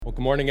Well,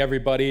 good morning,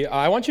 everybody.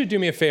 I want you to do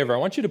me a favor. I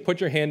want you to put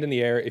your hand in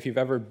the air if you've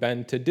ever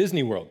been to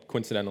Disney World.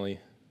 Coincidentally,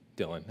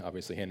 Dylan,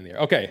 obviously, hand in the air.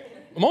 Okay,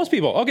 most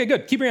people. Okay,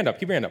 good. Keep your hand up.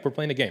 Keep your hand up. We're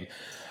playing a game.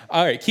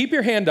 All right, keep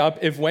your hand up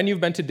if when you've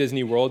been to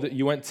Disney World,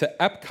 you went to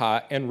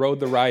Epcot and rode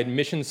the ride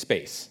Mission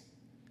Space.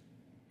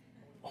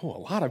 Oh, a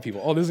lot of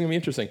people. Oh, this is going to be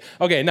interesting.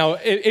 Okay, now,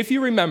 if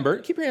you remember,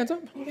 keep your hands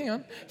up. Hang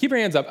on. Keep your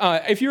hands up.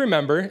 If you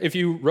remember, if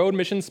you rode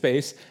Mission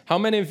Space, how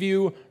many of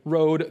you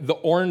rode the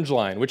Orange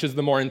Line, which is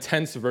the more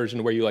intense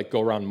version where you, go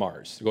around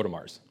Mars, go to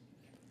Mars?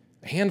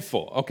 A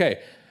handful.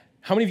 Okay.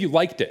 How many of you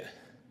liked it?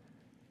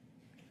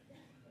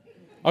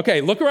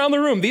 Okay, look around the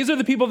room. These are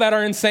the people that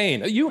are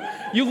insane. You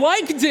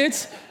liked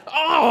it?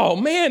 Oh,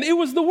 man, it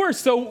was the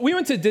worst. So we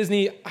went to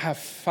Disney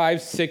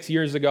 5-6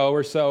 years ago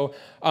or so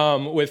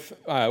with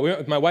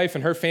my wife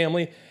and her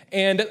family.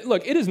 And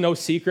look, it is no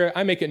secret.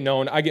 I make it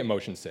known. I get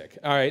motion sick.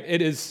 All right,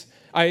 it is.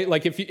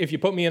 If you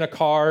put me in a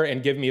car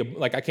and give me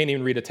I can't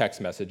even read a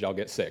text message, I'll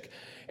get sick.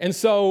 And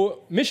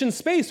so Mission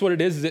Space, what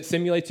it is it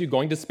simulates you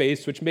going to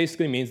space, which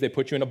basically means they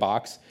put you in a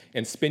box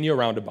and spin you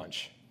around a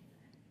bunch.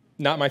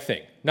 Not my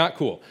thing. Not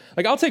cool.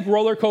 I'll take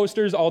roller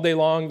coasters all day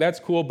long.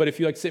 That's cool. But if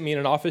you sit me in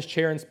an office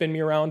chair and spin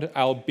me around,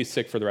 I'll be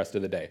sick for the rest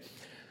of the day.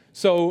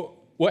 So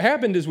what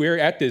happened is we're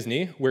at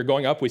Disney. We're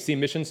going up. We see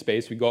Mission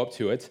Space. We go up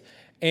to it.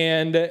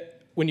 And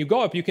when you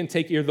go up, you can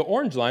take either the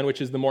Orange Line,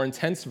 which is the more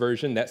intense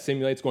version that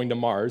simulates going to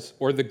Mars,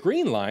 or the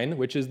Green Line,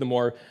 which is the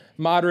more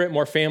moderate,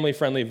 more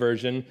family-friendly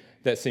version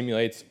that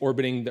simulates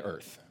orbiting the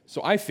Earth.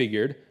 So I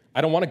figured,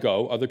 I don't want to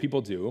go. Other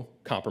people do.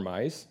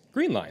 Compromise.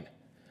 Green Line.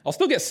 I'll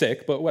still get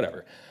sick, but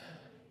whatever.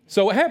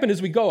 So what happened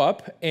is we go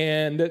up,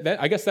 and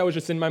I guess that was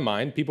just in my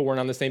mind. People weren't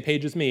on the same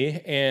page as me,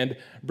 and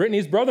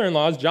Brittany's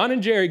brother-in-laws, John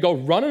and Jerry, go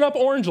running up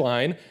Orange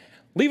Line,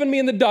 leaving me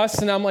in the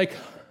dust, and I'm like,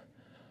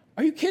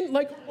 are you kidding?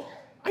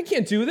 I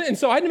can't do that. And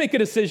so I had to make a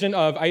decision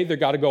of I either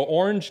got to go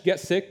orange, get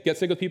sick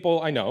with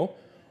people I know,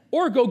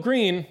 or go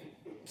green,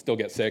 still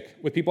get sick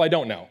with people I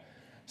don't know.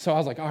 So I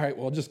was like, all right,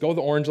 well, just go the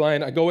Orange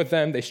Line. I go with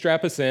them. They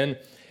strap us in.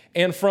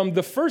 And from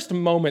the first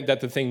moment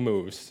that the thing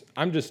moves,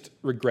 I'm just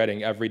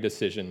regretting every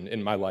decision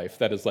in my life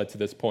that has led to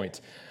this point.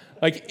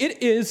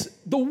 It is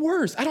the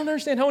worst. I don't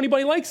understand how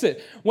anybody likes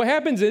it. What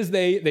happens is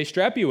they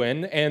strap you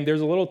in, and there's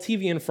a little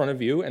TV in front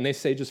of you, and they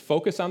say just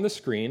focus on the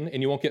screen,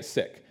 and you won't get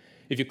sick.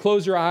 If you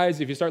close your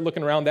eyes, if you start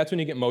looking around, that's when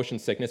you get motion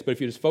sickness. But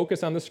if you just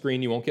focus on the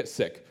screen, you won't get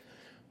sick.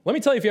 Let me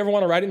tell you, if you ever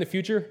want to ride it in the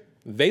future,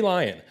 they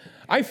lying.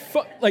 I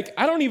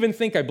don't even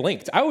think I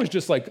blinked. I was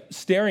just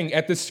staring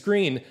at the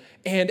screen,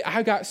 and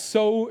I got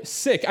so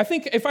sick. I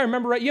think if I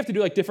remember right, you have to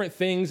do different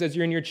things as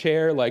you're in your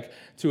chair,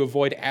 to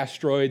avoid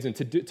asteroids and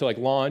to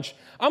launch.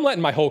 I'm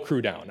letting my whole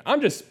crew down.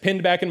 I'm just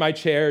pinned back in my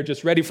chair,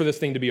 just ready for this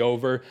thing to be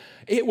over.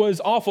 It was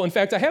awful. In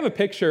fact, I have a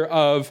picture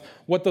of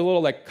what the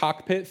little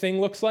cockpit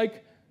thing looks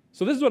like.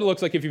 So this is what it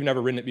looks like if you've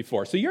never ridden it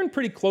before. So you're in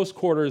pretty close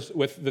quarters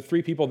with the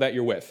three people that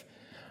you're with.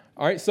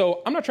 All right,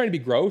 so I'm not trying to be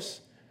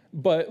gross,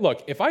 but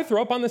look, if I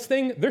throw up on this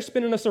thing, they're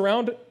spinning us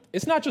around.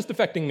 It's not just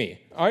affecting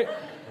me, all right?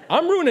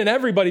 I'm ruining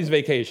everybody's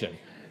vacation.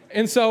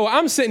 And so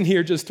I'm sitting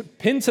here just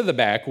pinned to the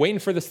back, waiting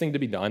for this thing to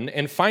be done.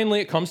 And finally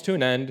it comes to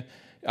an end.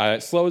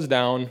 It slows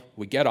down.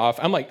 We get off.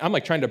 I'm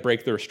trying to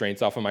break the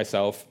restraints off of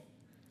myself.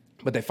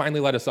 But they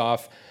finally let us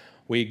off.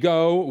 We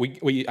go.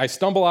 I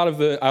stumble out of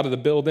the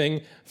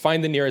building,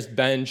 find the nearest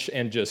bench,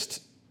 and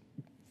just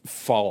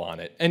fall on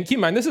it. And keep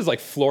in mind, this is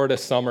Florida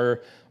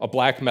summer, a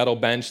black metal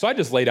bench. So I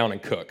just lay down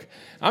and cook.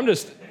 I'm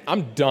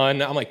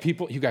done. I'm like,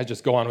 people, you guys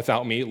just go on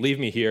without me. Leave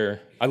me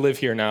here. I live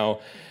here now.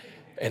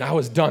 And I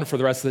was done for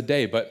the rest of the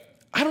day, but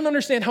I don't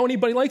understand how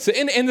anybody likes it.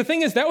 And the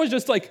thing is, that was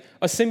just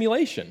a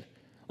simulation.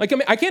 I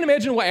can't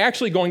imagine what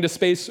actually going to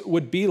space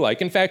would be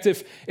like. In fact,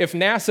 if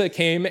NASA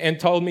came and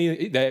told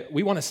me that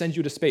we want to send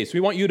you to space, we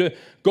want you to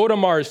go to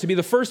Mars, to be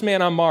the first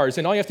man on Mars,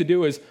 and all you have to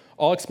do is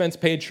all expense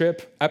paid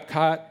trip,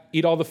 Epcot,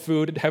 eat all the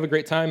food, have a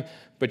great time,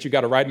 but you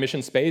got to ride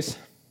Mission Space?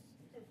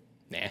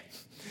 Nah.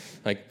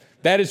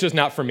 That is just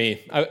not for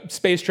me.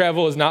 Space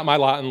travel is not my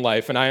lot in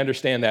life, and I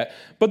understand that.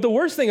 But the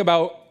worst thing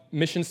about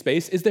Mission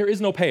Space is there is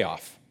no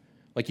payoff.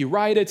 You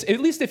ride it, at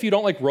least if you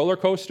don't like roller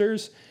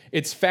coasters,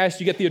 it's fast,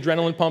 you get the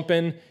adrenaline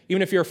pumping.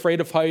 Even if you're afraid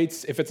of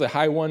heights, if it's a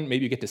high one,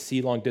 maybe you get to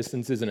see long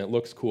distances and it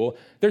looks cool.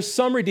 There's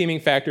some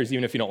redeeming factors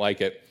even if you don't like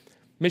it.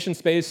 Mission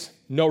Space,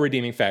 no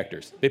redeeming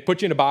factors. They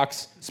put you in a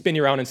box, spin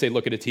you around and say,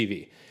 look at a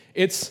TV.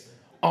 It's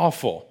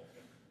awful.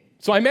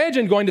 So I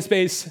imagine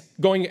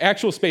going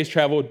actual space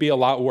travel would be a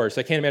lot worse.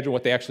 I can't imagine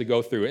what they actually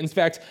go through. In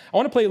fact, I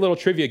want to play a little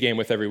trivia game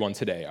with everyone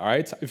today, all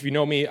right? If you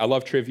know me, I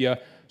love trivia.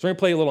 So we're going to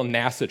play a little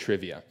NASA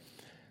trivia.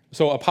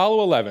 So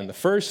Apollo 11, the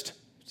first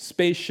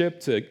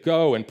spaceship to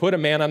go and put a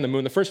man on the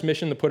moon, the first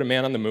mission to put a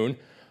man on the moon.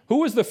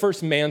 Who was the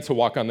first man to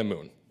walk on the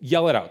moon?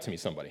 Yell it out to me,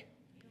 somebody.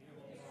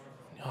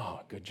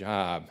 Oh, good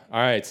job. All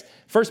right.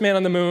 First man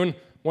on the moon,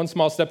 one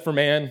small step for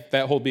man,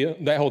 that whole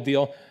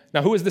deal.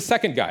 Now, who was the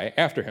second guy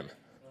after him?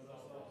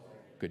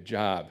 Good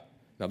job.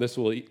 Now, this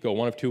will go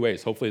one of two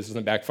ways. Hopefully, this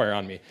doesn't backfire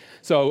on me.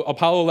 So,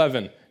 Apollo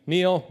 11,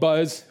 Neil,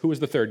 Buzz, who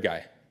was the third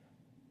guy?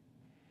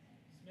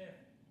 Smith.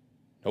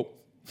 Nope.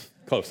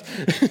 Close.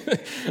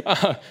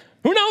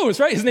 Who knows,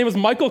 right? His name was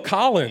Michael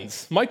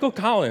Collins. Michael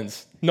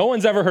Collins. No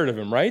one's ever heard of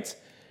him, right?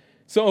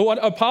 So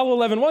what Apollo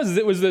 11 was,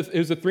 it was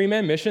a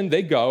three-man mission.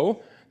 They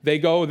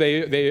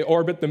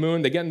orbit the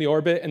moon, they get in the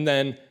orbit, and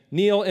then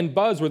Neil and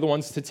Buzz were the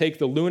ones to take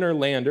the lunar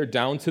lander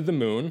down to the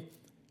moon,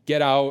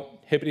 get out,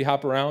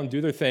 hippity-hop around,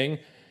 do their thing.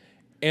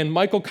 And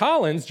Michael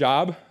Collins'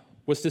 job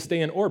was to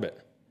stay in orbit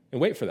and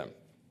wait for them.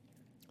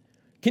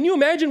 Can you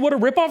imagine what a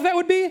ripoff that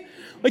would be?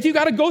 Like, you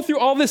got to go through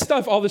all this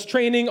stuff, all this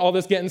training, all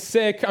this getting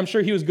sick. I'm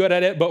sure he was good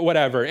at it, but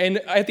whatever. And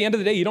at the end of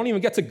the day, you don't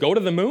even get to go to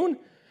the moon?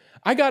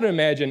 I got to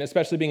imagine,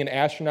 especially being an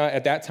astronaut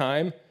at that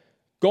time,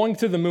 going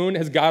to the moon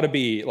has got to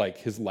be like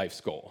his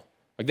life's goal.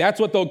 Like, that's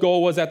what the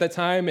goal was at that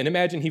time. And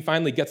imagine he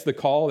finally gets the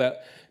call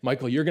that,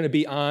 Michael, you're going to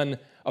be on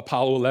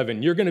Apollo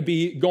 11. You're going to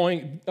be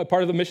going a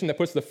part of the mission that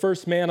puts the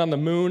first man on the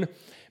moon.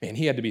 Man,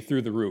 he had to be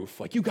through the roof.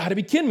 Like, you got to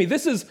be kidding me.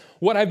 This is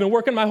what I've been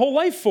working my whole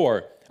life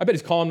for. I bet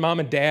he's calling mom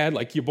and dad,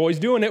 like, your boy's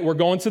doing it. We're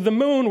going to the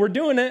moon. We're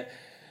doing it.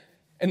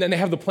 And then they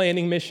have the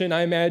planning mission,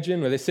 I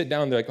imagine, where they sit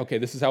down. They're like, okay,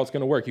 this is how it's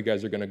going to work. You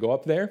guys are going to go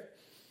up there.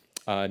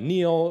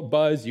 Neil,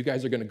 Buzz, you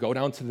guys are going to go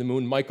down to the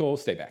moon. Michael,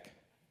 stay back.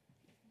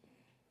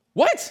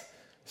 What?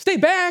 Stay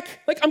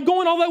back? Like, I'm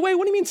going all that way?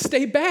 What do you mean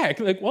stay back?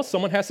 Like, well,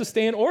 someone has to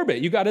stay in orbit.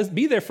 You got to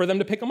be there for them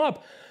to pick them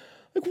up.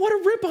 Like, what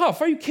a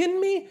ripoff. Are you kidding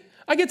me?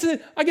 I get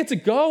to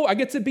go. I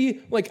get to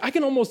be, like, I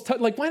can almost,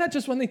 like, why not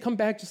just when they come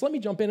back, just let me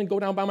jump in and go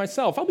down by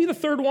myself? I'll be the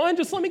third one.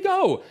 Just let me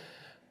go.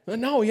 But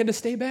no, he had to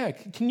stay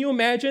back. Can you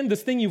imagine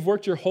this thing you've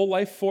worked your whole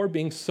life for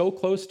being so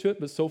close to it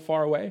but so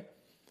far away?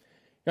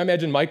 I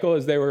imagine Michael,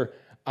 as they were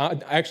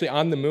actually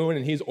on the moon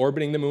and he's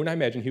orbiting the moon, I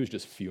imagine he was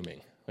just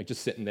fuming, like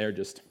just sitting there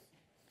just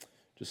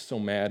so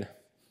mad.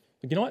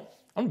 Like, you know what?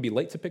 I'm going to be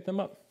late to pick them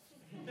up.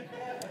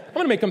 I'm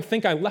going to make them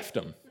think I left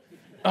them.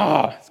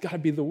 It's got to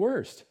be the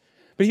worst.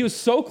 But he was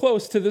so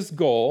close to this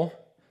goal,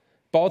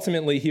 but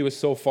ultimately he was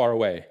so far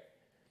away.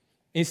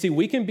 And you see,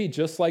 we can be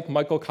just like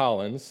Michael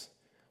Collins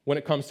when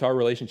it comes to our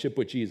relationship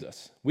with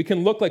Jesus. We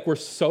can look like we're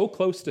so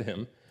close to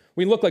him.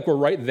 We look like we're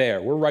right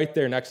there. We're right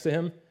there next to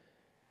him.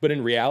 But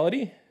in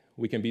reality,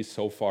 we can be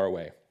so far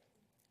away.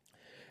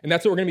 And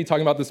that's what we're going to be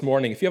talking about this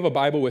morning. If you have a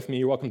Bible with me,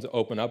 you're welcome to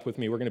open up with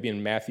me. We're going to be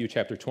in Matthew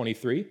chapter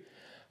 23.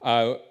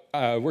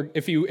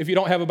 If you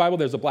don't have a Bible,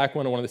 there's a black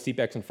one on one of the seat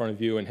backs in front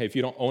of you. And hey, if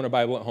you don't own a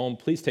Bible at home,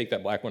 please take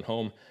that black one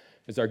home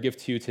as our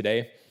gift to you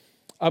today.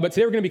 But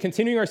today we're going to be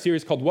continuing our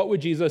series called What Would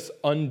Jesus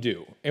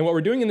Undo? And what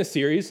we're doing in this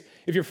series,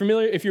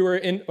 if you were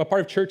in a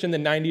part of church in the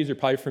 90s, you're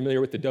probably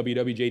familiar with the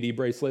WWJD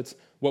bracelets,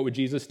 What Would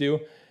Jesus Do?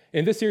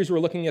 In this series, we're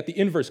looking at the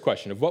inverse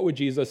question of what would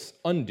Jesus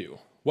undo?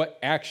 What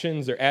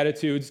actions or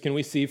attitudes can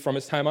we see from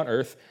his time on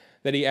earth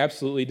that he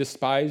absolutely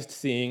despised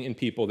seeing in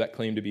people that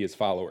claim to be his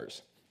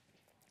followers?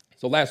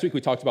 So last week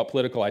we talked about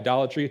political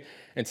idolatry,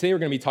 and today we're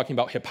going to be talking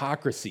about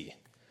hypocrisy.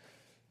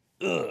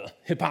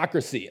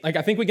 Hypocrisy. Like,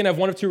 I think we can have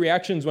one of two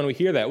reactions when we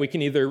hear that. We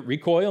can either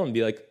recoil and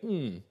be like,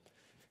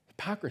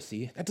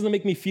 hypocrisy, that doesn't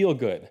make me feel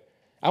good.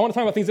 I want to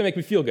talk about things that make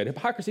me feel good.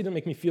 Hypocrisy doesn't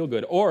make me feel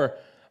good. Or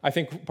I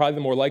think probably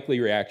the more likely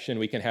reaction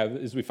we can have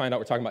is we find out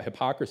we're talking about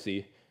hypocrisy,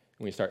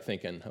 and we start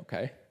thinking,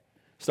 okay,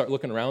 start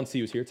looking around, see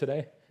who's here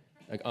today.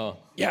 Like, oh,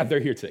 yeah, they're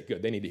here today.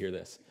 Good, they need to hear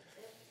this.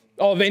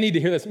 Oh, they need to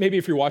hear this. Maybe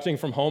if you're watching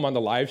from home on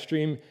the live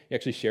stream, you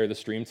actually share the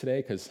stream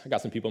today, because I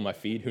got some people in my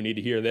feed who need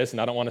to hear this,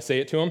 and I don't want to say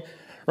it to them,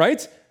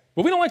 right?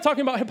 But we don't like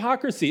talking about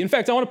hypocrisy. In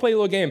fact, I want to play a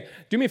little game.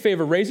 Do me a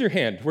favor, raise your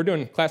hand. We're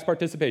doing class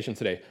participation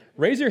today.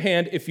 Raise your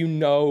hand if you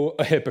know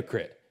a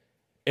hypocrite.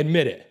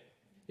 Admit it,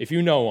 if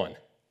you know one.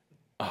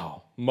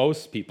 Oh,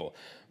 most people.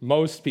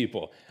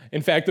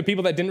 In fact, the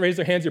people that didn't raise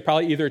their hands, you're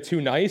probably either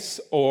too nice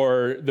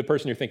or the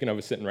person you're thinking of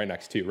is sitting right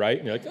next to you, right?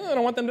 And you're like, I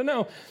don't want them to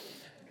know.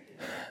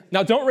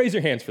 Now, don't raise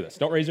your hands for this.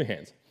 Don't raise your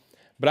hands.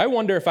 But I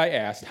wonder if I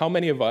asked how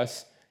many of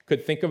us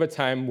could think of a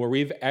time where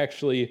we've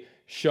actually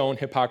shown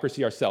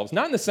hypocrisy ourselves.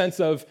 Not in the sense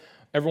of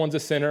everyone's a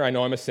sinner, I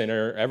know I'm a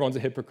sinner. Everyone's a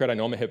hypocrite, I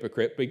know I'm a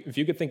hypocrite. But if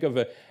you could think of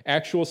an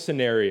actual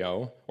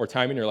scenario or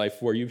time in your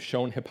life where you've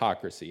shown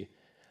hypocrisy,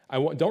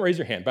 don't raise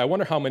your hand, but I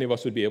wonder how many of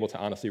us would be able to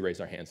honestly raise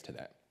our hands to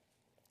that.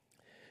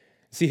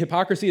 See,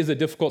 hypocrisy is a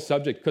difficult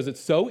subject because it's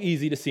so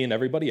easy to see in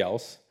everybody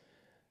else,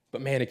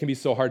 but man, it can be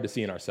so hard to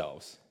see in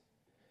ourselves.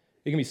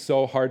 It can be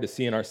so hard to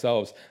see in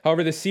ourselves.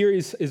 However, this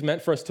series is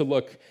meant for us to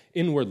look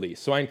inwardly.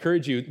 So I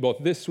encourage you,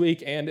 both this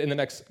week and in the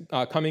next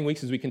coming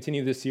weeks as we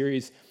continue this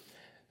series,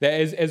 that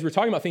as we're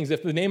talking about things,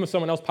 if the name of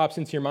someone else pops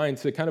into your mind,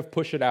 to kind of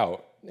push it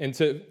out and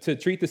to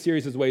treat the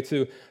series as a way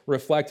to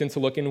reflect and to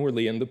look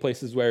inwardly in the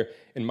places where,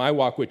 in my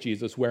walk with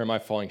Jesus, where am I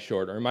falling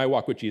short? Or in my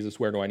walk with Jesus,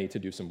 where do I need to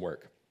do some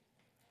work?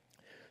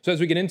 So as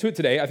we get into it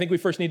today, I think we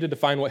first need to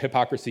define what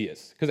hypocrisy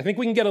is, because I think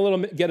we can get it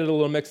a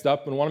little mixed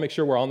up and want to make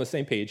sure we're all on the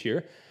same page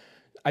here.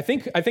 I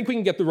think we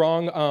can get the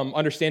wrong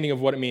understanding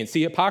of what it means.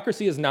 See,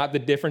 hypocrisy is not the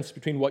difference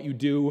between what you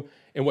do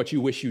and what you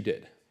wish you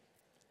did.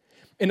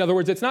 In other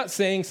words, it's not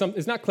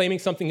claiming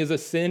something is a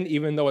sin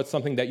even though it's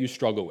something that you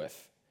struggle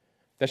with.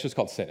 That's just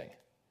called sinning.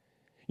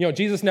 You know,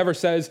 Jesus never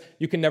says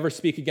you can never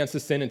speak against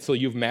a sin until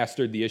you've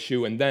mastered the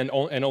issue, and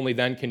only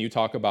then can you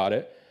talk about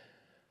it.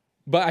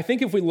 But I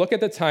think if we look at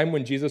the time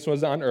when Jesus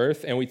was on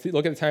earth and we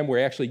look at the time where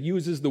he actually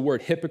uses the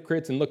word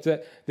hypocrites and looks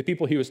at the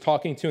people he was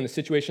talking to and the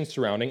situation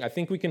surrounding, I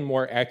think we can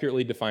more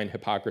accurately define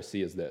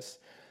hypocrisy as this: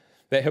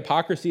 that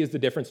hypocrisy is the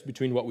difference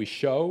between what we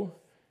show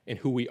and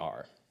who we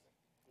are.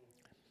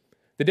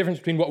 The difference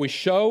between what we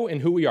show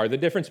and who we are. The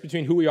difference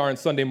between who we are on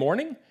Sunday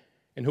morning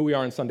and who we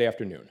are on Sunday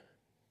afternoon.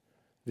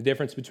 The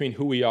difference between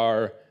who we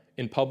are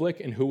in public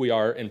and who we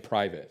are in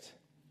private.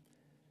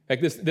 Like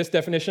this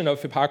definition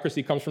of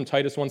hypocrisy comes from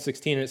Titus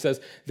 1:16, and it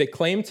says, they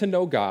claim to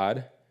know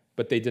God,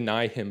 but they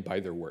deny him by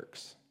their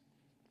works.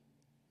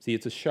 See,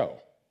 it's a show.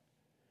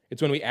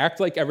 It's when we act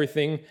like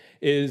everything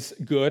is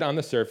good on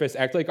the surface,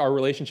 act like our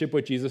relationship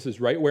with Jesus is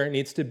right where it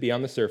needs to be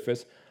on the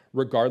surface,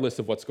 regardless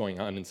of what's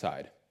going on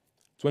inside.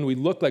 It's when we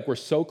look like we're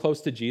so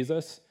close to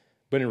Jesus,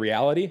 but in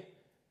reality,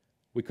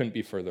 we couldn't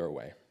be further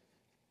away.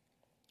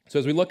 So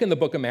as we look in the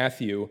book of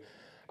Matthew,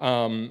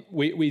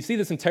 we see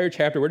this entire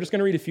chapter. We're just going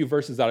to read a few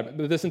verses out of it.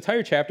 But this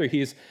entire chapter,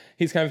 he's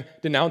kind of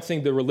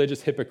denouncing the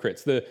religious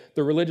hypocrites, the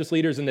religious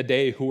leaders in the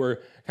day who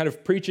were kind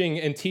of preaching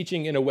and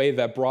teaching in a way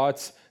that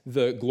brought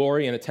the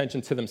glory and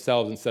attention to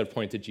themselves instead of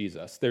pointing to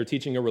Jesus. They're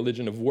teaching a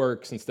religion of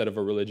works instead of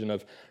a religion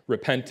of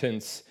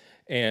repentance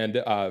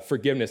and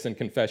forgiveness and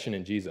confession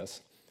in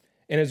Jesus.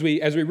 And as we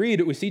read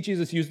it, we see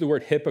Jesus use the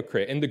word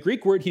hypocrite. And the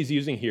Greek word he's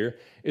using here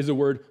is the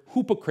word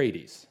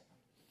hypocrates.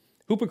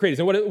 Hypocrates.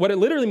 And what it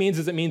literally means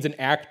is it means an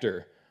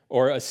actor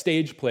or a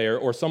stage player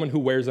or someone who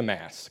wears a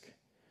mask.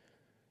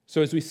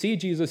 So as we see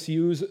Jesus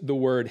use the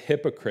word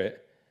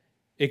hypocrite,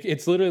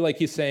 it's literally like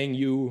he's saying,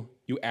 you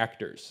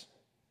actors,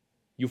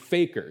 you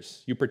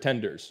fakers, you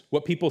pretenders.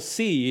 What people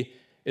see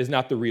is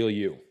not the real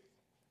you.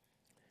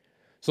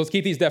 So let's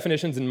keep these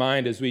definitions in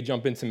mind as we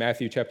jump into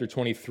Matthew chapter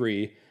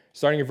 23.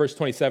 Starting in verse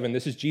 27,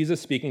 this is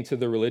Jesus speaking to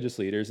the religious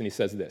leaders, and he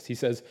says this. He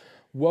says,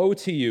 "Woe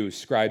to you,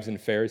 scribes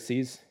and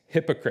Pharisees,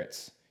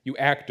 hypocrites, you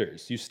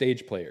actors, you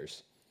stage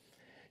players.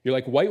 You're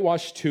like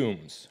whitewashed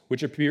tombs,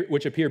 which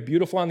appear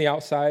beautiful on the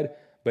outside,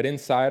 but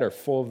inside are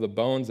full of the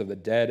bones of the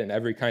dead and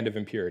every kind of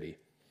impurity.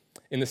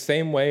 In the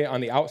same way, on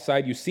the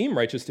outside you seem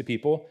righteous to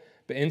people,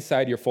 but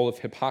inside you're full of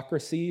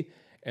hypocrisy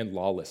and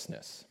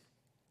lawlessness."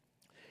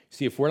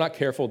 See, if we're not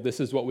careful, this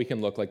is what we can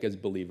look like as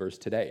believers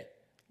today.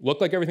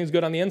 Look like everything's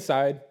good on the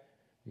inside.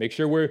 Make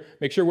sure we're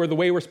the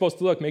way we're supposed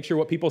to look. Make sure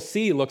what people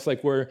see looks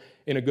like we're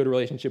in a good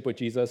relationship with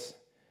Jesus.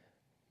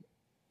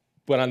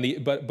 But on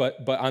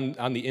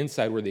the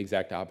inside, we're the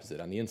exact opposite.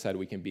 On the inside,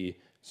 we can be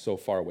so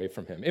far away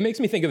from him. It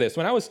makes me think of this.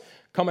 When I was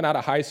coming out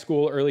of high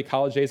school, early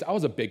college days, I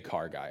was a big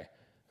car guy.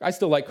 I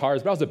still like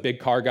cars, but I was a big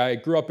car guy. I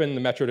grew up in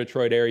the Metro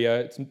Detroit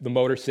area. It's the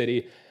Motor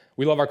City.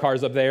 We love our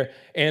cars up there.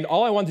 And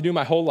all I wanted to do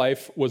my whole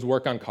life was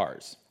work on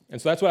cars.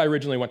 And so that's what I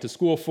originally went to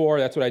school for.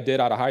 That's what I did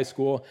out of high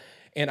school.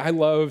 And I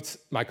loved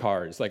my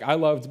cars. Like, I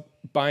loved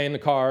buying the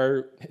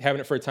car,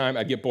 having it for a time.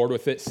 I'd get bored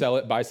with it, sell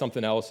it, buy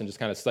something else, and just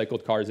kind of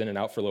cycled cars in and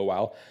out for a little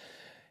while.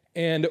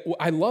 And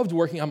I loved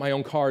working on my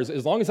own cars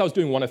as long as I was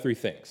doing one of three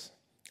things.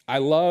 I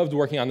loved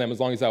working on them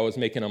as long as I was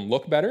making them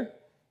look better,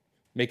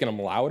 making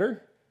them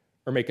louder,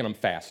 or making them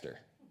faster.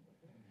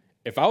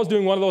 If I was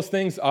doing one of those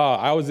things,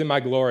 I was in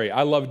my glory.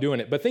 I loved doing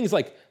it. But things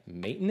like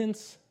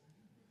maintenance,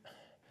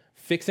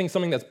 fixing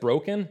something that's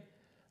broken,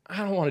 I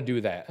don't want to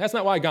do that. That's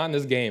not why I got in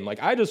this game.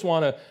 Like, I just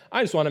want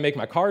to make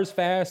my cars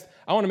fast.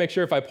 I want to make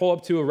sure if I pull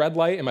up to a red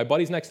light and my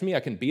buddy's next to me,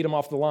 I can beat him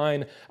off the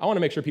line. I want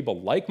to make sure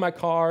people like my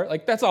car.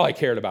 Like, that's all I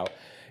cared about.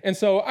 And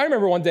so I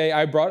remember one day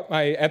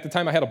at the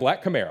time I had a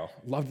black Camaro.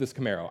 Loved this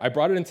Camaro. I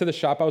brought it into the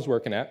shop I was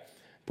working at,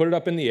 put it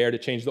up in the air to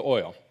change the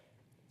oil.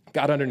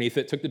 Got underneath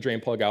it, took the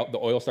drain plug out, the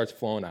oil starts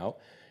flowing out.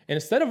 And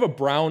instead of a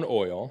brown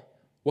oil,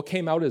 what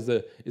came out is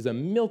a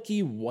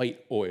milky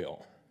white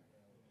oil.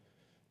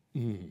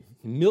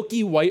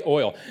 Milky white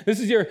oil. This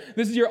is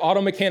your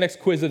auto mechanics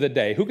quiz of the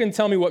day. Who can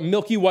tell me what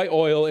milky white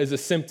oil is a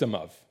symptom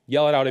of?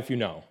 Yell it out if you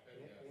know.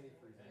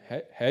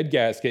 Head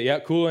gasket.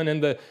 Yeah, coolant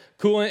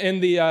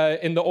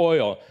in the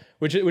oil,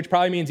 which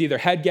probably means either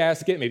head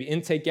gasket, maybe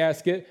intake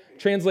gasket.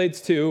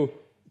 Translates to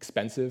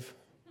expensive.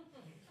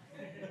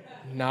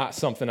 Not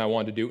something I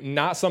wanted to do.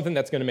 Not something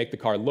that's going to make the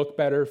car look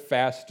better,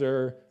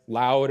 faster,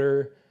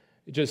 louder.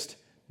 Just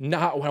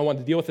not what I wanted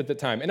to deal with at the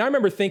time. And I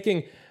remember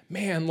thinking,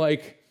 man,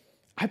 like,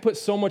 I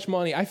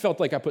felt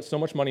like I put so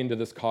much money into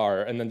this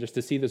car, and then just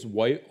to see this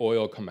white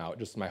oil come out,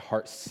 just my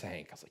heart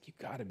sank. I was like, you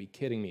gotta be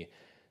kidding me.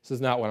 This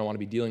is not what I want to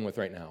be dealing with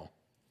right now.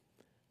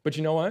 But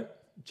you know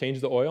what?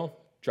 Change the oil,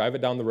 drive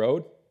it down the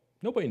road.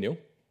 Nobody knew.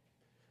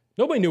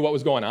 Nobody knew what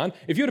was going on.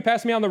 If you would have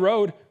passed me on the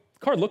road, the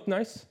car looked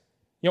nice.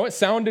 You know, it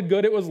sounded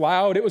good, it was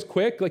loud, it was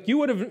quick. Like, you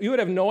would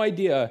have no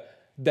idea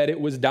that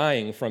it was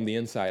dying from the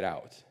inside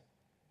out.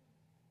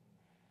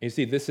 And you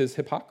see, this is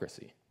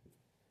hypocrisy.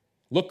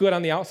 Look good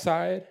on the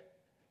outside,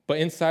 but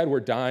inside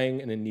we're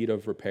dying and in need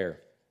of repair.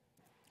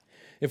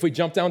 If we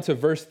jump down to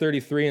verse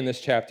 33 in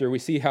this chapter, we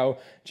see how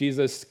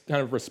Jesus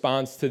kind of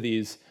responds to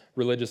these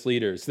religious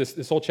leaders.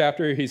 This whole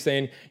chapter, he's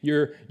saying,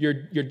 you're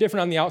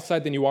different on the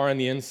outside than you are on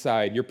the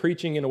inside. You're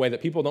preaching in a way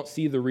that people don't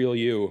see the real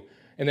you.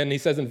 And then he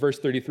says in verse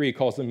 33, he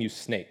calls them you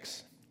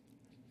snakes.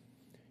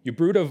 You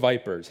brood of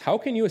vipers, how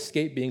can you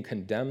escape being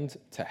condemned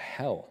to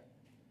hell?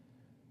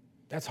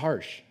 That's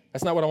harsh.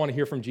 That's not what I want to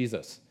hear from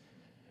Jesus.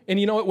 And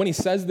you know what? When he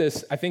says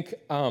this, I think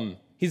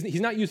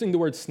he's not using the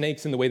word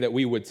snakes in the way that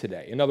we would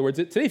today. In other words,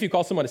 today if you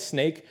call someone a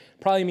snake,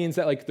 probably means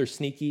that like they're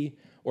sneaky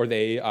or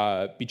they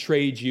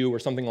betrayed you or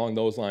something along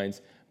those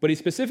lines. But he's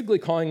specifically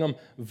calling them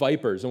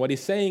vipers. And what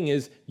he's saying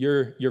is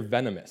you're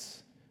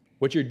venomous.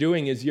 What you're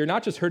doing is you're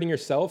not just hurting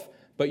yourself,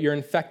 but you're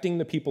infecting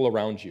the people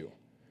around you.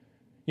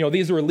 You know,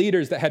 these were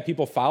leaders that had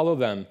people follow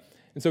them.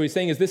 And so he's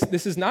saying is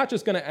this is not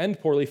just going to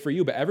end poorly for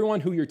you, but everyone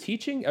who you're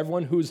teaching,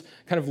 everyone who's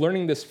kind of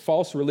learning this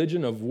false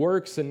religion of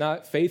works and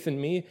not faith in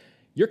me,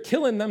 you're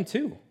killing them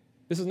too.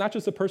 This is not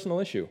just a personal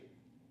issue.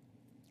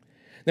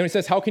 Then he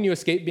says, how can you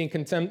escape being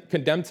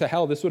condemned to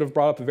hell? This would have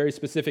brought up a very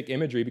specific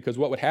imagery because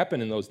what would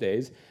happen in those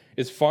days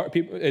is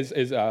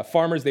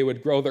farmers, they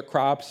would grow their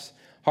crops,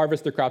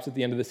 harvest their crops at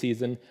the end of the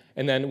season,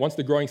 and then once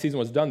the growing season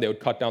was done, they would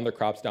cut down their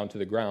crops down to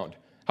the ground.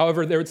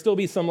 However, there would still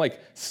be some like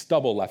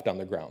stubble left on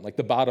the ground, like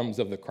the bottoms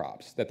of the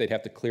crops that they'd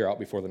have to clear out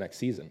before the next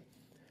season.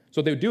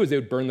 So what they would do is they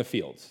would burn the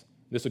fields.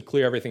 This would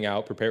clear everything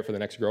out, prepare it for the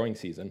next growing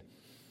season.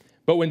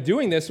 But when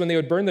doing this, when they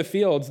would burn the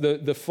fields,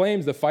 the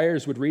flames, the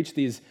fires would reach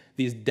these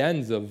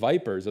dens of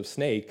vipers, of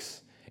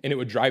snakes, and it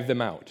would drive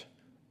them out.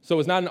 So it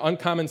was not an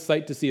uncommon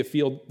sight to see a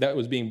field that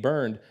was being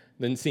burned,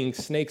 then seeing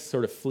snakes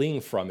sort of fleeing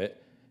from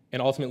it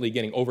and ultimately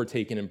getting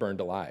overtaken and burned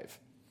alive.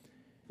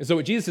 And so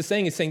what Jesus is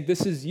saying,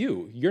 this is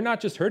you. You're not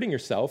just hurting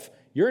yourself.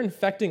 You're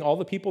infecting all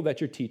the people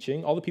that you're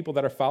teaching, all the people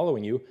that are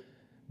following you.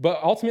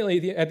 But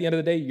ultimately, at the end of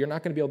the day, you're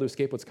not going to be able to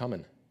escape what's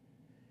coming.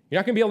 You're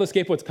not going to be able to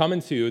escape what's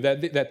coming to you.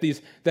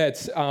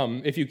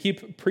 If you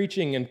keep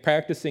preaching and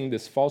practicing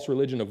this false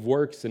religion of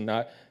works and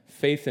not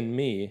faith in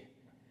me,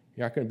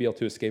 you're not going to be able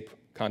to escape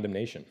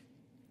condemnation.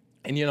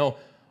 And you know,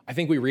 I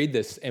think we read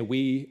this and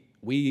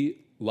we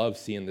love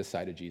seeing this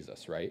side of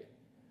Jesus, right?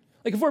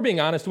 Like if we're being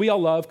honest, we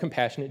all love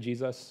compassionate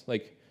Jesus,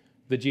 like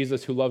the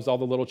Jesus who loves all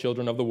the little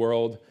children of the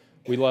world.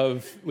 We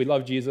love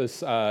Jesus,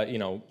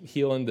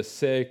 healing the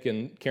sick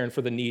and caring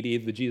for the needy,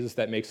 the Jesus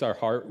that makes our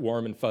heart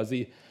warm and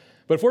fuzzy.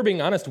 But if we're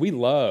being honest, we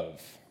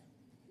love,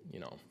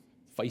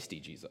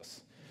 feisty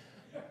Jesus.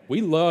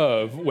 We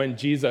love when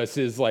Jesus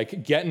is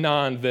like getting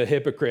on the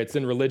hypocrites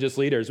and religious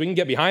leaders. We can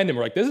get behind him.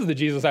 We're like, this is the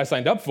Jesus I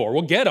signed up for.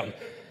 We'll get him.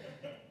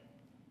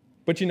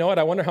 But you know what?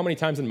 I wonder how many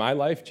times in my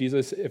life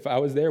Jesus, if I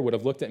was there, would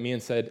have looked at me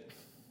and said,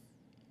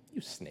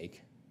 you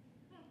snake.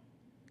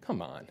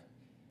 Come on.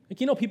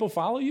 Like, people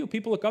follow you,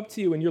 people look up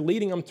to you, and you're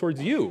leading them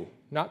towards you,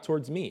 not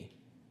towards me.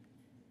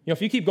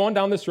 If you keep going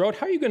down this road,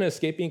 how are you going to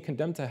escape being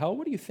condemned to hell?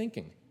 What are you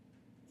thinking?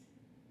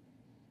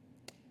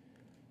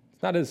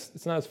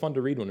 It's not as fun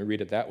to read when we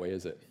read it that way,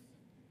 is it?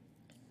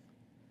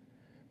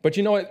 But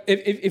you know what?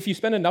 If you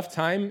spend enough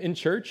time in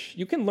church,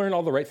 you can learn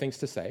all the right things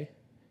to say.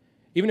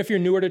 Even if you're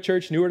newer to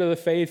church, newer to the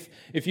faith,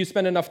 if you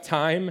spend enough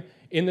time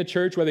in the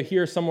church, whether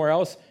here or somewhere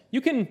else,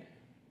 you can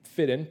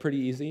fit in pretty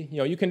easy.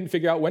 You can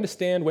figure out when to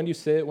stand, when do you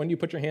sit, when do you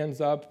put your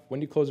hands up, when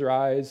do you close your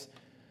eyes,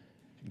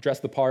 dress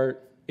the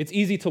part. It's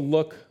easy to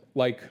look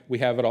like we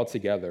have it all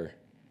together.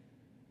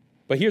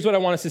 But here's what I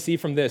want us to see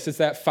from this. It's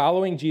that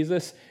following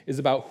Jesus is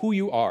about who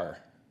you are,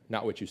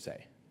 not what you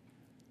say.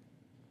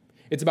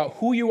 It's about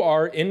who you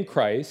are in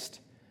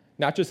Christ,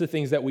 not just the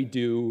things that we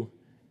do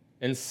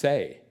and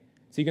say.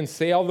 So you can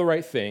say all the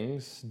right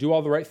things, do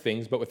all the right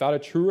things, but without a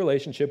true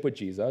relationship with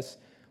Jesus,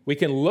 we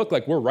can look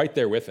like we're right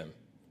there with him.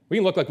 We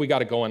can look like we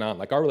got it going on,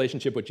 like our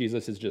relationship with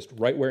Jesus is just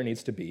right where it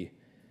needs to be.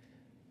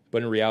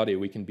 But in reality,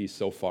 we can be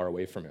so far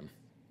away from him.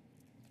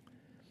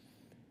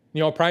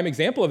 A prime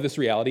example of this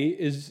reality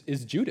is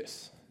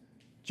Judas.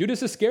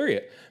 Judas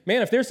Iscariot.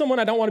 Man, if there's someone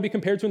I don't want to be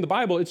compared to in the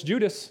Bible, it's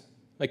Judas.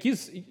 Like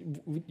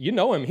you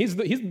know him. He's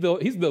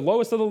the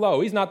lowest of the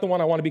low. He's not the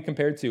one I want to be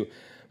compared to.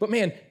 But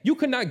man, you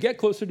could not get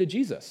closer to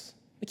Jesus.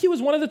 Like he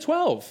was one of the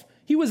 12.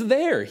 He was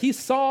there. He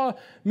saw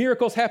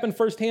miracles happen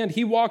firsthand.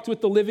 He walked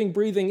with the living,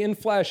 breathing, in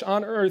flesh,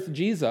 on earth,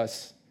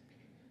 Jesus.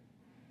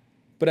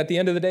 But at the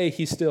end of the day,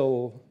 he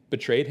still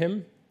betrayed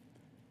him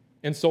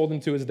and sold him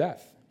to his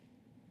death.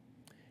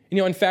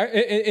 In fact,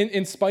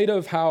 in spite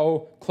of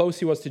how close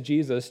he was to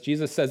Jesus,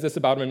 Jesus says this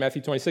about him in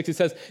Matthew 26. He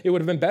says, it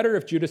would have been better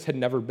if Judas had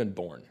never been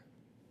born.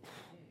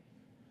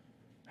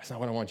 That's not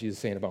what I want Jesus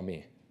saying about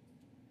me.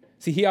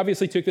 See, he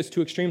obviously took this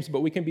to extremes,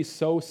 but we can be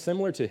so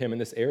similar to him in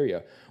this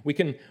area. We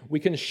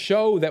can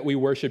show that we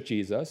worship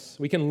Jesus.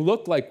 We can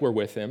look like we're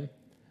with him,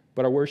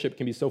 but our worship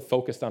can be so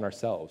focused on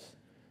ourselves.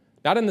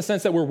 Not in the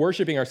sense that we're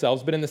worshiping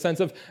ourselves, but in the sense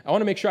of, I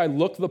want to make sure I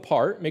look the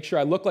part, make sure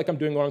I look like I'm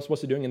doing what I'm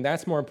supposed to be doing, and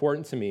that's more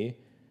important to me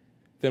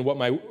than what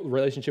my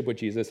relationship with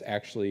Jesus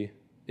actually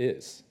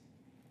is.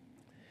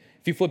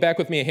 If you flip back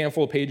with me a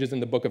handful of pages in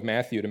the book of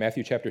Matthew, to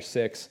Matthew chapter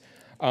 6,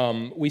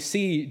 we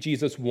see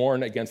Jesus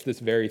warn against this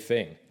very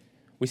thing.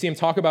 We see him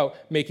talk about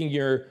making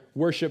your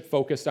worship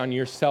focused on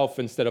yourself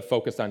instead of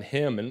focused on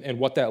him and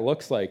what that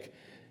looks like.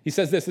 He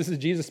says this is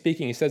Jesus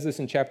speaking. He says this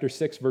in chapter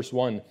 6, verse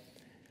 1.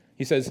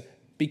 He says,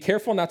 be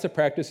careful not to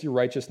practice your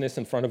righteousness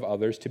in front of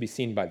others to be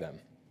seen by them.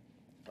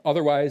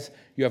 Otherwise,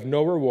 you have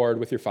no reward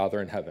with your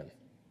Father in heaven.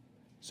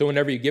 So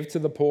whenever you give to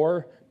the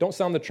poor, don't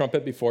sound the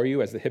trumpet before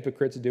you as the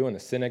hypocrites do in the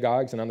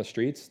synagogues and on the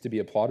streets to be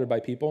applauded by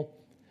people.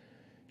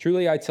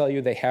 Truly, I tell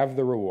you, they have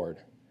the reward.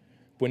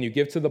 When you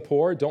give to the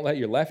poor, don't let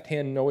your left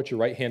hand know what your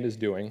right hand is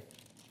doing,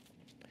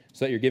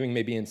 so that your giving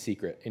may be in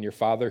secret, and your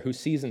Father who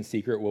sees in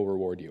secret will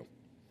reward you.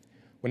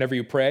 Whenever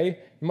you pray,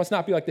 you must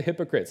not be like the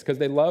hypocrites, because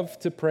they love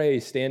to pray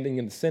standing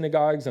in the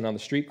synagogues and on the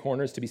street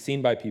corners to be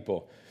seen by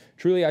people.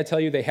 Truly, I tell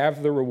you, they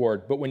have the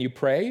reward. But when you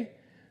pray,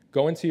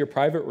 go into your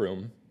private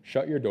room,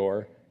 shut your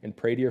door, and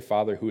pray to your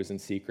Father who is in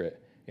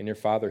secret, and your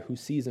Father who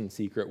sees in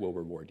secret will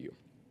reward you.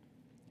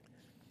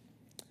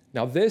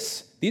 Now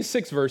these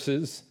 6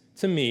 verses,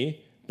 to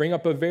me, bring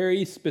up a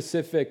very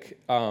specific,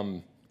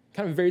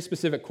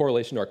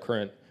 correlation to our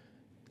current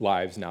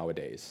lives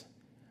nowadays.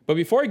 But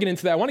before I get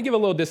into that, I want to give a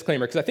little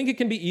disclaimer, because I think it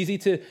can be easy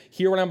to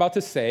hear what I'm about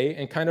to say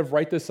and kind of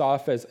write this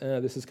off as,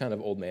 this is kind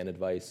of old man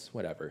advice,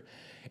 whatever.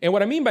 And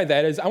what I mean by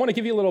that is I want to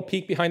give you a little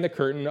peek behind the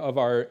curtain of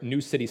our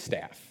New City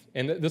staff.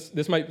 And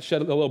this might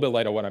shed a little bit of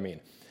light on what I mean.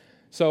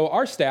 So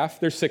our staff,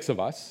 there's 6 of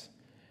us,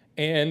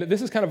 and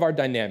this is kind of our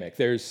dynamic.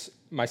 There's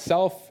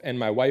myself and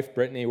my wife,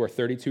 Brittany, we're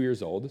 32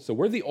 years old, so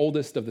we're the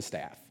oldest of the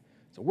staff.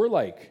 So we're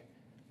like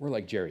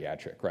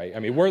geriatric, right? I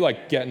mean, we're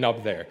like getting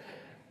up there.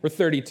 We're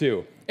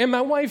 32. And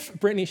my wife,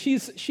 Brittany,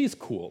 she's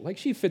cool. Like,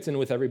 she fits in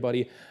with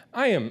everybody.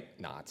 I am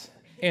not.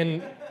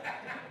 And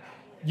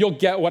you'll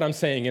get what I'm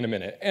saying in a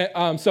minute.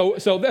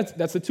 So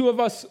that's the 2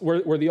 of us.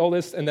 We're the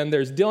oldest. And then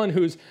there's Dylan,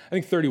 who's, I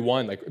think,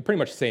 31, like pretty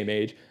much the same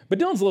age. But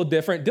Dylan's a little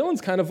different.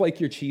 Dylan's kind of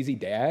like your cheesy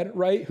dad,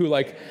 right? Who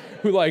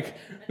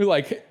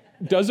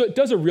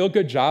does a real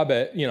good job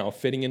at,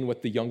 fitting in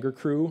with the younger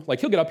crew. Like,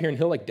 he'll get up here and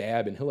he'll like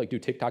dab and he'll like do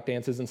TikTok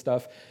dances and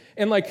stuff.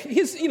 And like,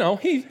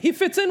 he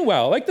fits in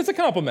well. Like, that's a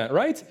compliment,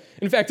 right?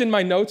 In fact, in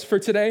my notes for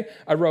today,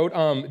 I wrote,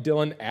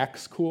 Dylan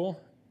acts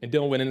cool. And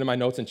Dylan went into my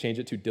notes and changed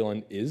it to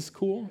Dylan is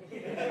cool.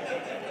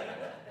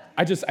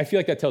 I feel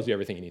like that tells you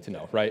everything you need to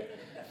know, right?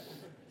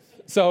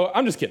 So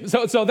I'm just kidding.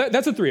 So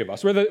that's the 3 of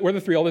us. We're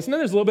the 3 oldest. And then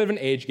there's a little bit of an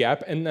age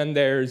gap. And then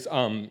there's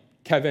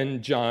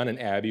Kevin, John,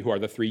 and Abby, who are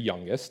the 3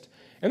 youngest.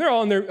 And they're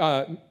all in their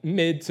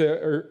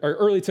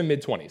early to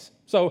mid-20s.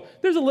 So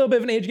there's a little bit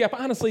of an age gap.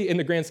 Honestly, in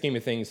the grand scheme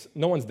of things,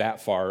 no one's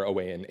that far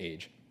away in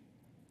age.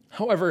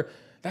 However,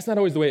 that's not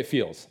always the way it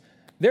feels.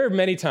 There are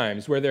many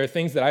times where there are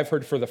things that I've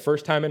heard for the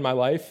first time in my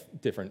life,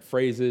 different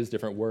phrases,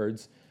 different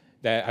words,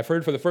 that I've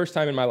heard for the first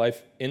time in my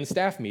life in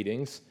staff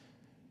meetings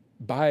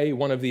by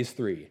one of these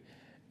 3.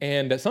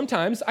 And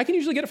sometimes I can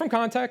usually get it from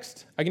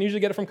context.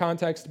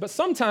 But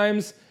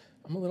sometimes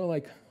I'm a little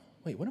like,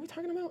 wait, what are we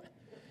talking about?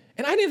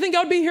 And I didn't think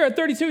I'd be here at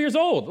 32 years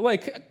old.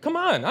 Like, come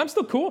on, I'm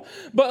still cool.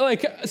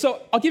 But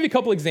so I'll give you a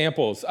couple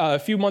examples. A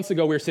few months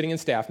ago, we were sitting in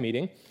staff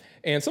meeting,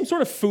 and some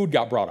sort of food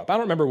got brought up. I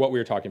don't remember what we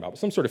were talking about, but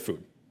some sort of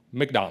food.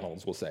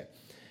 McDonald's, we'll say.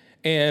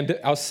 And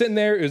I was sitting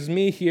there. It was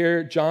me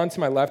here, John to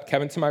my left,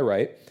 Kevin to my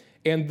right.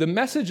 And the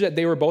message that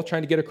they were both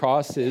trying to get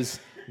across is,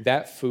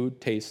 that food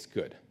tastes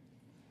good.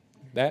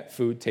 That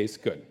food tastes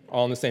good.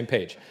 All on the same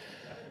page.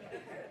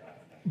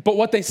 But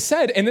what they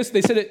said, and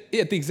they said it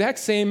at the exact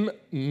same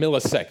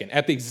millisecond,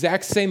 at the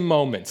exact same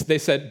moment. They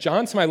said,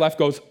 John to my left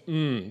goes,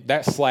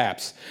 that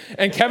slaps.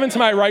 And Kevin to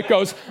my right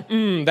goes,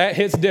 that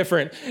hits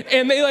different.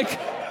 And they like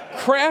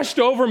crashed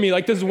over me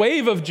like this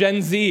wave of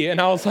Gen Z.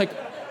 And I was like,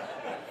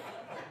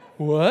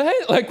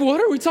 what? Like, what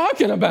are we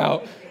talking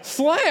about?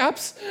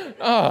 Slaps?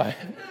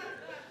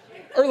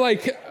 Or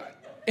like,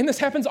 and this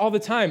happens all the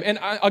time. And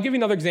I'll give you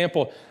another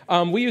example.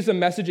 We use a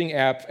messaging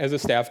app as a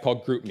staff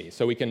called GroupMe,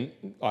 so we can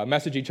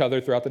message each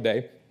other throughout the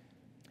day.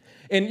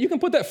 And you can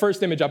put that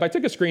first image up. I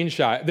took a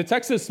screenshot. The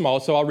text is small,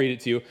 so I'll read it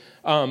to you.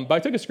 But I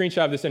took a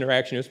screenshot of this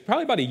interaction. It was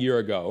probably about a year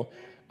ago.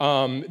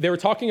 They were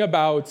talking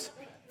about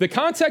the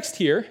context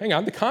here. Hang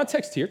on, the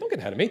context here. Don't get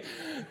ahead of me.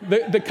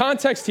 The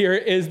context here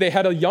is they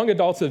had a young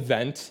adults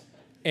event,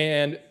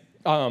 and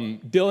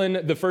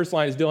Dylan, the first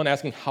line is Dylan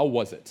asking, how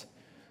was it?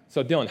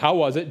 So Dylan, how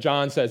was it?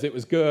 John says it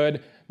was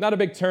good. Not a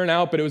big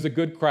turnout, but it was a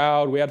good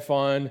crowd. We had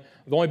fun.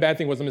 The only bad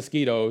thing was the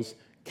mosquitoes.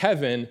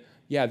 Kevin,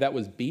 yeah, that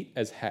was beat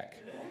as heck.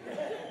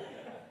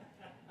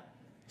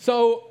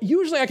 So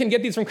usually I can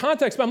get these from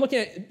context, but I'm looking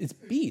at it's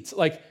beat.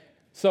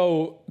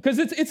 Because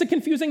it's a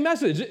confusing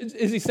message.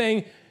 Is he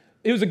saying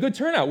it was a good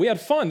turnout? We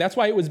had fun. That's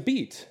why it was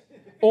beat.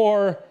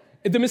 Or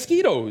the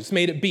mosquitoes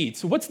made it beat.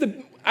 So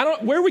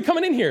where are we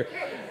coming in here?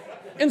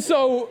 And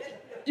so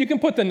you can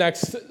put the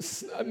next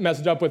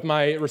message up with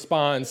my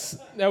response.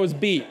 That was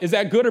beat. Is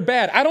that good or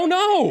bad? I don't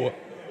know.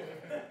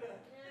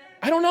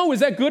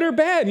 Is that good or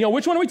bad?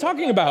 Which one are we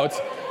talking about?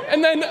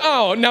 And then,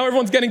 now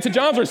everyone's getting to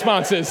John's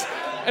responses.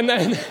 And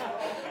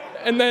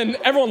then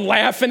everyone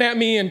laughing at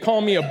me and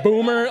calling me a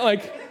boomer.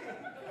 Like,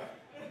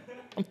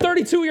 I'm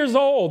 32 years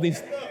old.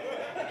 These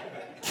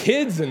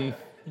kids and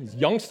these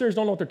youngsters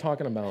don't know what they're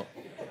talking about.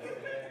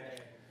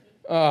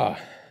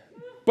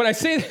 But I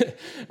say that,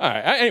 all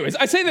right, anyways,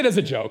 I say that as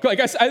a joke. Like,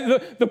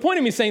 the point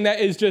of me saying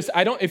that is just,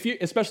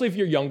 especially if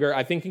you're younger,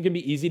 I think it can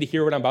be easy to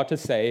hear what I'm about to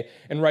say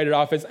and write it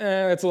off as,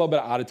 that's a little bit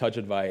out of touch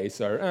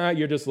advice, or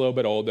you're just a little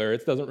bit older,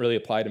 it doesn't really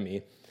apply to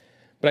me.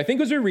 But I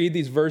think as we read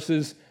these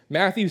verses,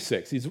 Matthew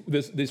 6,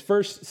 this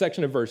first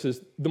section of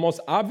verses, the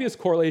most obvious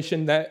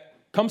correlation that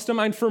comes to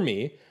mind for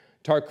me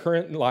to our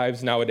current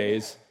lives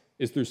nowadays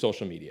is through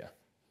social media.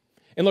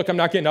 And look, I'm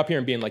not getting up here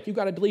and being like, you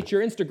got to delete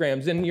your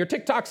Instagrams and your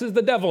TikToks is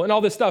the devil and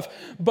all this stuff.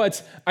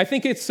 But I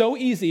think it's so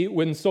easy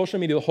when social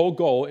media, the whole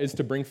goal is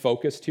to bring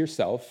focus to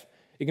yourself.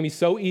 It can be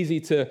so easy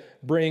to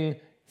bring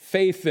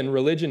faith and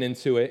religion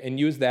into it and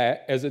use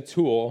that as a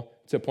tool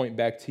to point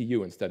back to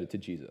you instead of to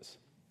Jesus.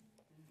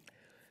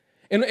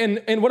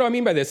 And what do I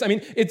mean by this? I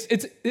mean,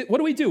 what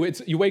do we do?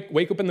 It's you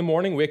wake up in the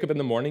morning,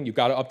 you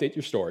got to update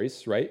your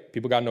stories, right?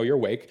 People got to know you're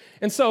awake.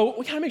 And so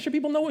we got to make sure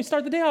people know we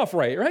start the day off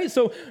right?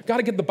 So got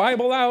to get the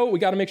Bible out. We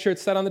got to make sure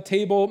it's set on the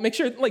table. Make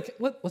sure,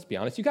 let's be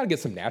honest, you got to get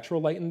some natural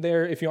light in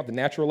there. If you want the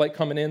natural light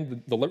coming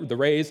in, the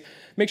rays,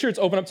 make sure it's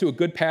open up to a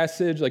good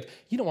passage. Like,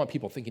 you don't want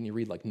people thinking you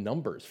read like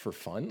Numbers for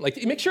fun.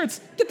 Like, make sure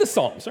get the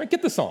Psalms, right?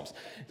 Get the Psalms.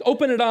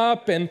 Open it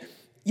up and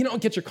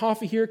get your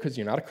coffee here because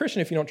you're not a Christian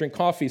if you don't drink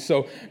coffee.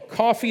 So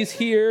coffee's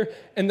here.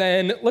 And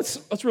then let's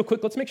real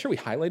quick, let's make sure we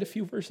highlight a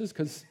few verses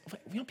because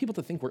we want people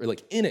to think we're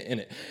like in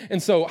it.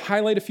 And so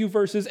highlight a few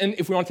verses. And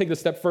if we want to take it a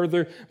step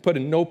further, put a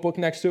notebook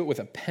next to it with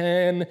a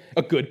pen,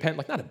 a good pen,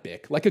 like not a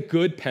Bic, like a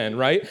good pen,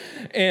 right?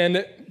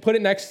 And put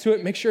it next to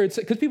it. Make sure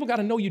because people got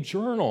to know you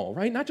journal,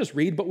 right? Not just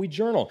read, but we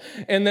journal.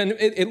 And then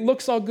it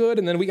looks all good.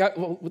 And then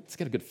let's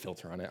get a good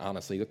filter on it,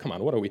 honestly. Come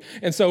on, what are we?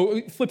 And so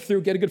we flip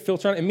through, get a good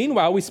filter on it. And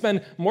meanwhile, we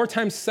spend more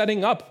time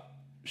setting up,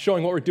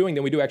 showing what we're doing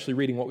than we do actually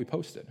reading what we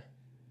posted.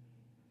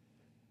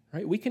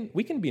 Right? We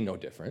can be no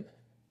different.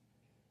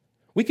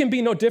 We can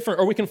be no different,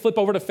 or we can flip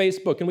over to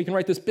Facebook and we can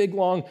write this big,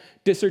 long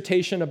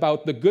dissertation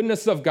about the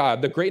goodness of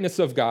God, the greatness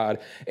of God,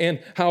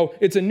 and how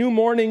it's a new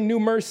morning, new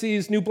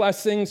mercies, new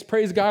blessings,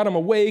 praise God, I'm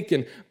awake,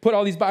 and put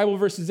all these Bible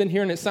verses in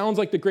here, and it sounds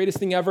like the greatest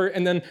thing ever,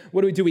 and then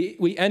what do?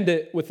 We end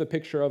it with a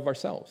picture of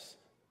ourselves.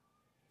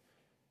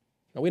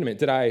 Now, wait a minute,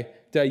 did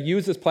I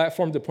use this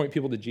platform to point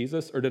people to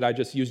Jesus, or did I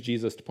just use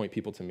Jesus to point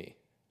people to me?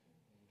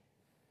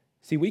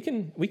 See, we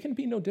can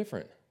be no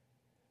different.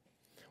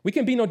 We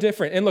can be no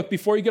different. And look,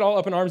 before you get all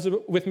up in arms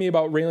with me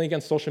about railing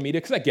against social media,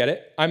 because I get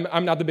it.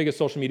 I'm not the biggest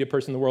social media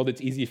person in the world.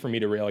 It's easy for me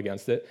to rail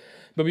against it.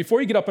 But before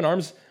you get up in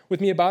arms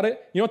with me about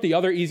it, you know what the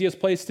other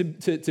easiest place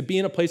to be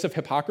in a place of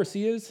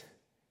hypocrisy is?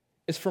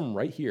 It's from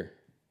right here.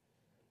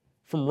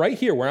 From right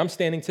here where I'm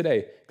standing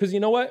today. Because you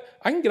know what?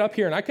 I can get up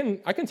here and I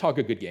can talk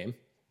a good game.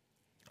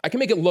 I can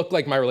make it look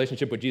like my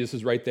relationship with Jesus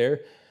is right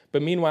there.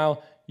 But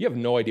meanwhile, you have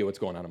no idea what's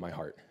going on in my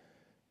heart.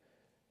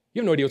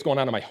 You have no idea what's going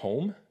on in my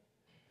home.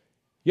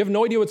 You have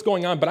no idea what's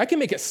going on, but I can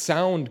make it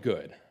sound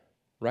good,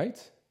 right?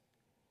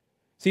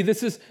 See,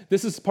 this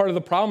is part of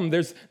the problem.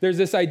 There's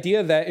this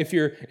idea that if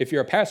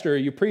you're a pastor or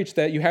you preach,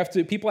 that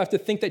people have to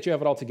think that you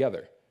have it all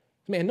together.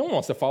 Man, no one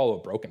wants to follow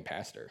a broken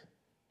pastor.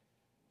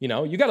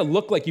 You got to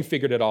look like you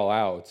figured it all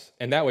out,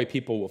 and that way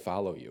people will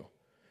follow you.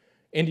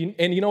 And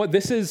you know what?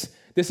 This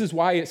is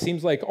why it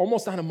seems like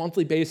almost on a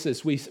monthly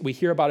basis we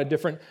hear about a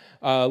different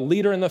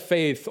leader in the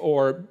faith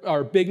or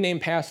our big name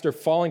pastor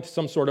falling to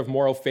some sort of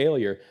moral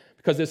failure.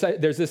 Because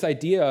there's this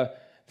idea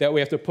that we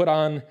have to put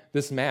on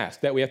this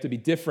mask, that we have to be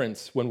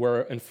different when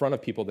we're in front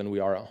of people than we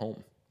are at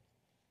home.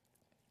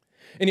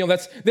 And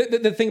that's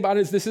the thing about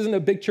it is this isn't a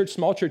big church,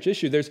 small church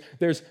issue.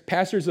 There's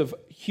pastors of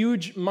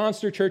huge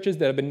monster churches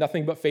that have been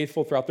nothing but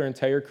faithful throughout their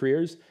entire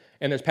careers,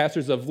 and there's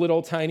pastors of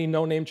little, tiny,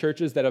 no-name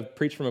churches that have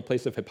preached from a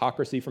place of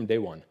hypocrisy from day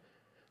one.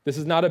 This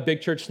is not a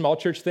big church, small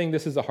church thing.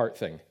 This is a heart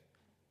thing.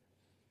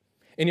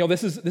 And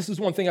this is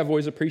one thing I've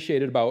always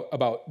appreciated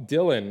about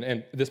Dylan,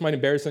 and this might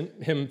embarrass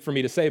him for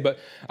me to say, but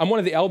I'm one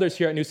of the elders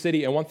here at New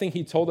City, and one thing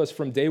he told us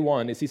from day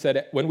one is he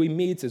said, when we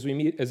meet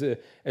as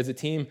a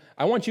team,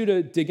 I want you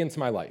to dig into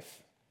my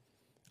life.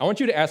 I want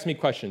you to ask me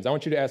questions. I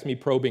want you to ask me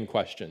probing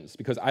questions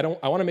because I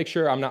want to make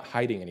sure I'm not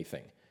hiding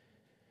anything.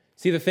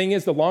 See, the thing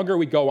is, the longer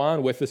we go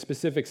on with a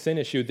specific sin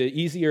issue, the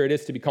easier it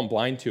is to become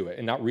blind to it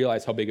and not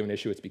realize how big of an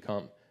issue it's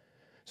become.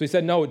 So he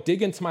said, no,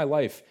 dig into my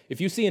life. If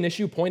you see an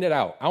issue, point it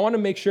out. I want to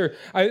make sure.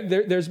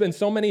 There's been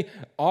so many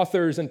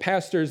authors and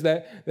pastors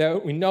that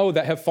we know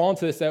that have fallen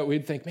to this that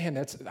we'd think,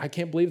 man, I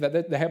can't believe that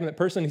happened to that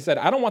person. He said,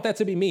 I don't want that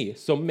to be me.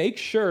 So make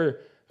sure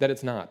that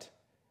it's not.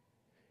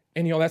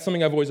 And that's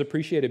something I've always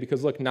appreciated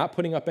because look, not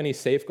putting up any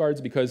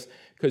safeguards because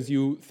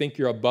you think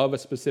you're above a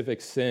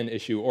specific sin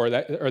issue or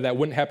that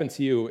wouldn't happen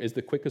to you is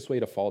the quickest way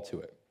to fall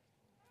to it.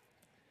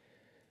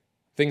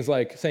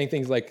 Saying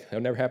things like, that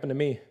would never happen to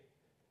me.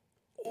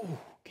 Oh,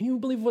 can you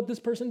believe what this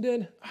person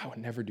did? I would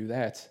never do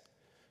that.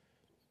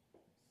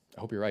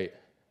 I hope you're right.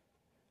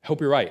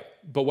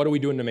 But what are we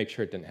doing to make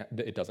sure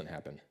it doesn't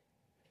happen?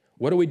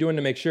 What are we doing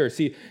to make sure?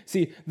 See,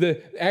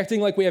 the acting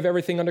like we have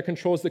everything under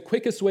control is the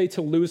quickest way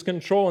to lose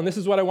control. And this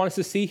is what I want us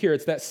to see here.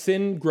 It's that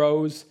sin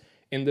grows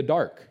in the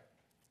dark.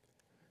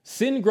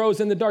 Sin grows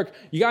in the dark.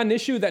 You got an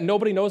issue that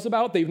nobody knows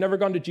about, that you've never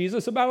gone to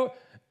Jesus about?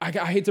 I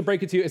hate to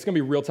break it to you. It's going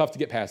to be real tough to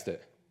get past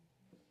it.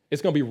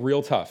 It's going to be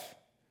real tough.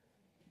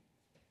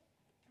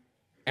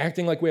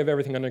 Acting like we have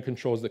everything under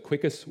control is the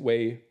quickest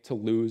way to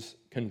lose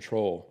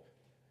control.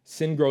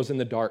 Sin grows in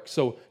the dark.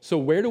 So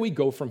where do we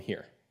go from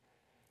here?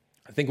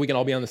 I think we can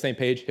all be on the same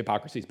page.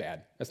 Hypocrisy is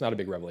bad. That's not a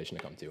big revelation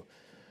to come to.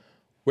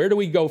 Where do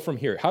we go from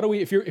here? How do we,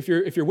 if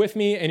you're with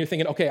me and you're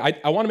thinking, okay,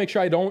 I want to make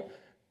sure that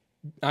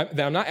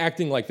I'm not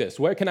acting like this.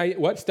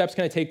 What steps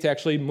can I take to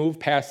actually move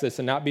past this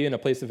and not be in a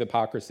place of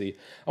hypocrisy?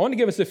 I want to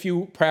give us a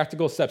few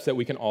practical steps that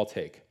we can all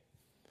take.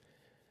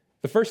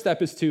 The first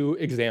step is to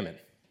examine.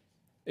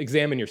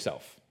 Examine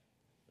yourself.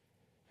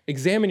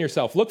 Examine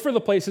yourself. Look for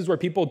the places where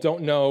people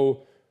don't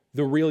know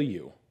the real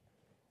you.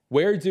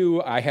 Where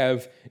do I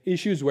have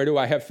issues? Where do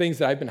I have things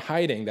that I've been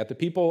hiding that the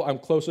people I'm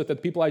close with,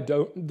 that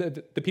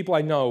the people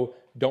I know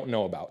don't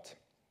know about?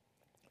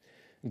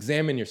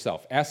 Examine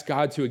yourself. Ask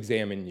God to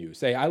examine you.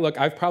 Say,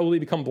 I've probably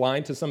become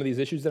blind to some of these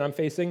issues that I'm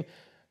facing,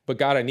 but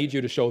God, I need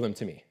you to show them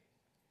to me.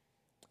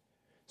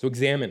 So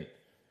examine.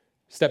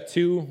 Step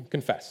 2,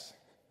 confess.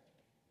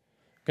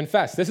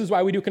 Confess. This is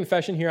why we do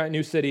confession here at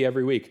New City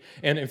every week.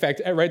 And in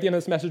fact, right at the end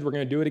of this message, we're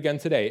going to do it again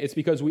today. It's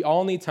because we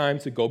all need time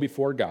to go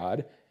before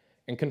God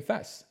and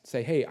confess.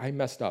 Say, hey, I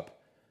messed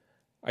up.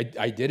 I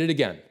did it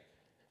again.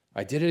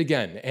 I did it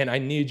again, and I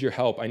need your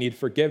help. I need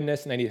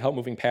forgiveness, and I need help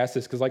moving past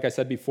this, because like I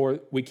said before,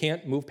 we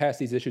can't move past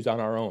these issues on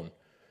our own,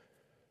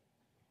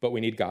 but we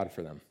need God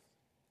for them.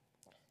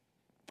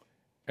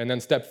 And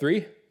then step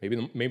 3,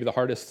 maybe the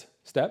hardest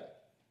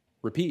step,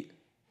 repeat.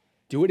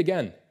 Do it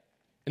again,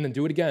 and then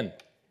do it again,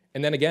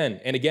 and then again,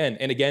 and again,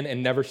 and again,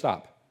 and never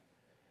stop.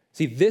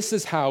 See, this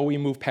is how we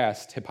move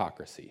past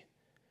hypocrisy.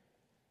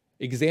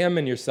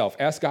 Examine yourself.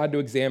 Ask God to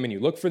examine you.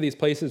 Look for these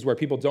places where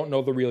people don't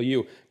know the real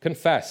you.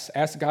 Confess.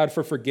 Ask God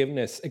for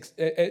forgiveness.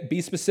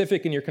 Be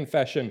specific in your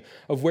confession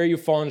of where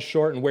you've fallen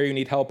short and where you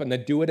need help, and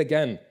then do it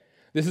again.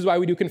 This is why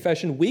we do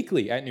confession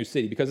weekly at New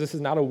City, because this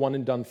is not a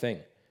one-and-done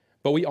thing.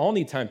 But we all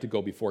need time to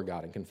go before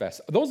God and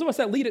confess. Those of us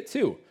that lead it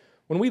too.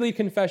 When we lead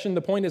confession,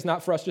 the point is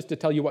not for us just to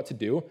tell you what to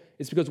do.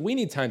 It's because we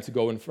need time to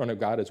go in front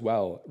of God as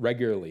well,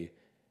 regularly,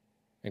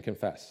 and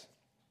confess.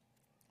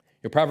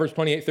 Your Proverbs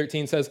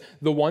 28:13 says,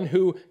 the one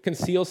who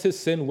conceals his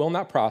sin will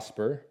not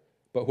prosper,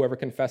 but whoever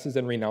confesses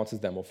and renounces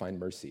them will find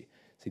mercy.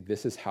 See,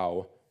 this is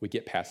how we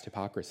get past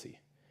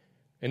hypocrisy.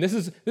 And this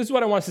is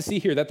what I want us to see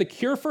here, that the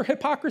cure for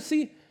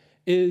hypocrisy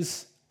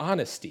is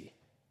honesty.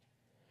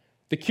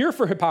 The cure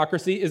for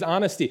hypocrisy is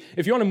honesty.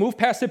 If you want to move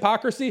past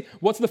hypocrisy,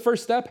 what's the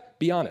first step?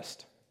 Be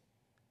honest.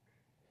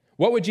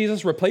 What would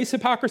Jesus replace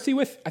hypocrisy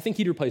with? I think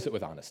he'd replace it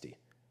with honesty.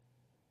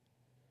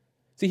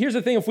 See, here's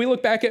the thing. If we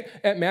look back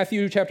at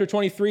Matthew chapter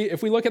 23,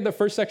 if we look at the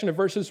first section of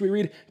verses we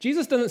read,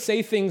 Jesus doesn't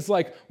say things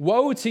like,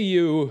 woe to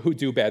you who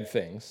do bad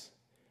things.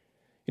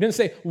 He doesn't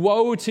say,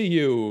 woe to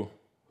you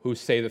who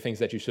say the things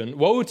that you shouldn't.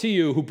 Woe to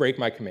you who break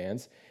my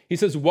commands. He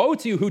says, woe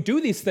to you who do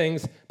these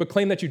things but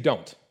claim that you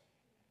don't.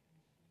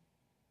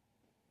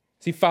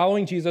 See,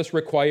 following Jesus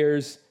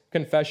requires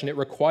confession. It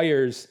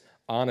requires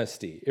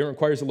honesty. It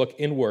requires to look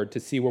inward to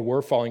see where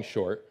we're falling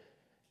short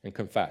and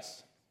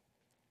confess.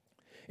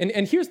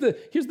 And here's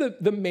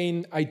the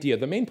main idea,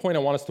 the main point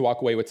I want us to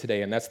walk away with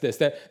today, and that's this,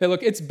 that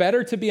look, it's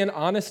better to be an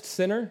honest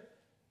sinner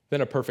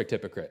than a perfect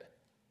hypocrite.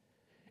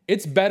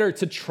 It's better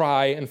to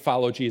try and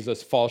follow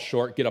Jesus, fall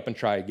short, get up and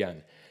try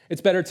again.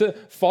 It's better to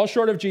fall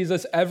short of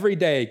Jesus every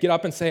day, get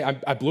up and say,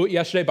 I blew it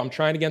yesterday, but I'm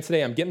trying again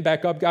today. I'm getting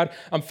back up, God.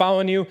 I'm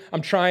following you.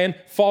 I'm trying,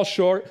 fall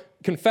short,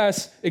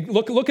 confess.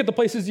 Look at the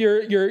places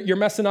you're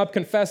messing up.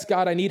 Confess,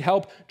 God, I need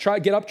help.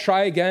 Get up,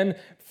 try again,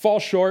 fall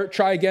short,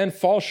 try again,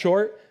 fall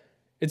short.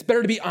 It's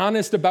better to be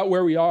honest about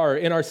where we are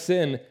in our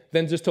sin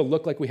than just to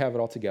look like we have it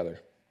all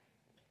together.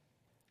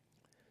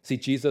 See,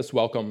 Jesus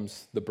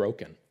welcomes the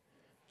broken.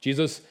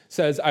 Jesus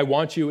says, I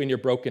want you in your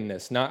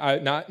brokenness,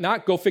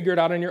 not go figure it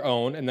out on your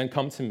own and then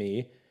come to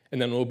me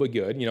and then we'll be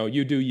good.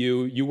 You do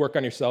you work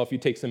on yourself, you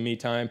take some me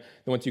time,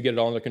 then once you get it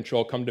all under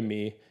control, come to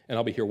me and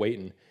I'll be here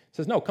waiting. He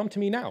says, no, come to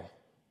me now.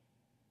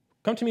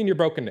 Come to me in your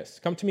brokenness.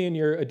 Come to me in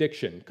your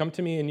addiction. Come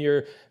to me in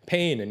your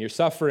pain and your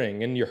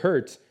suffering and your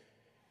hurt,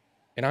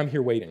 and I'm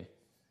here waiting.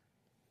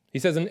 He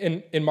says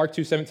in Mark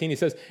 2:17, he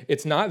says,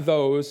 it's not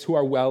those who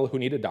are well who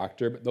need a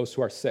doctor, but those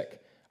who are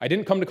sick. I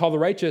didn't come to call the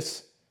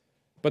righteous,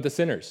 but the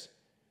sinners.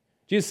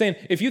 Jesus is saying,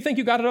 if you think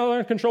you got it all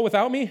under control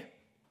without me,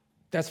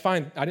 that's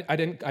fine. I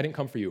didn't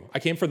come for you. I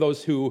came for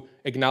those who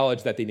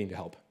acknowledge that they need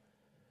help.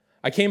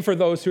 I came for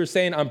those who are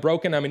saying, I'm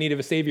broken, I'm in need of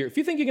a Savior. If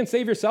you think you can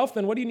save yourself,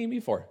 then what do you need me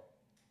for?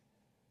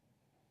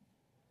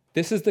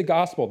 This is the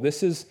gospel.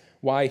 This is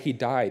why he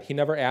died. He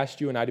never asked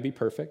you and I to be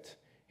perfect.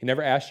 He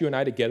never asked you and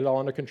I to get it all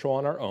under control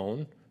on our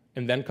own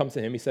and then come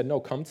to him. He said, no,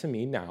 come to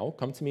me now.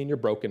 Come to me in your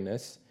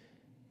brokenness.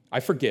 I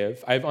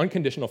forgive. I have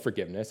unconditional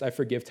forgiveness. I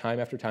forgive time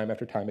after time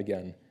after time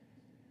again.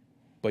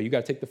 But you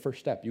got to take the first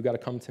step. You got to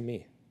come to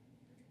me.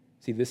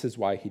 See, this is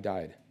why he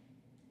died.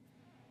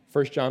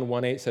 1 John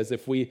 1:8 says,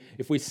 if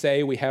we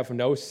say we have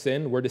no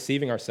sin, we're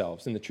deceiving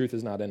ourselves, and the truth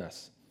is not in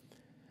us.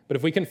 But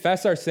if we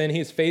confess our sin,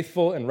 he is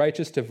faithful and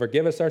righteous to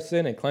forgive us our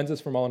sin and cleanse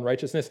us from all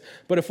unrighteousness.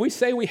 But if we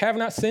say we have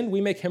not sinned, we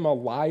make him a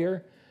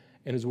liar,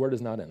 and his word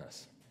is not in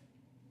us.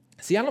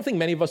 See, I don't think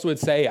many of us would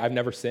say, I've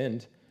never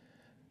sinned.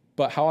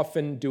 But how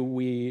often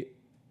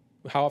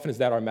is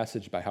that our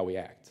message by how we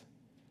act?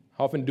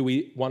 How often do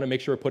we want to make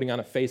sure we're putting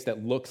on a face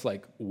that looks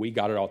like we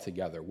got it all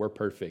together, we're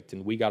perfect,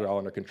 and we got it all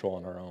under control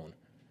on our own?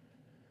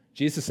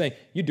 Jesus is saying,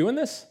 you doing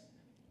this?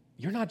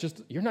 You're not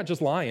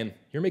just lying.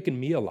 You're making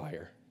me a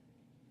liar.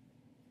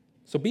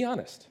 So be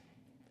honest.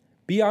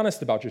 Be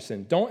honest about your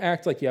sin. Don't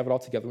act like you have it all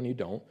together when you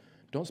don't.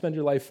 Don't spend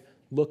your life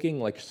looking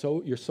like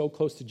you're so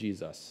close to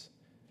Jesus,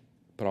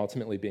 but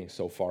ultimately being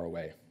so far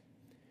away.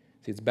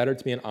 See, it's better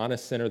to be an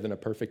honest sinner than a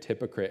perfect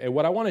hypocrite. And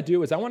what I want to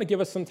do is I want to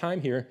give us some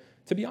time here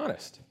to be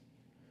honest.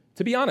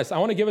 To be honest, I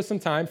want to give us some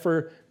time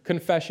for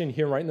confession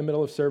here right in the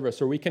middle of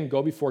service where we can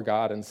go before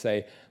God and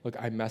say, look,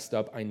 I messed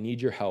up. I need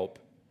your help.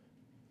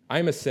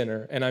 I'm a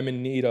sinner, and I'm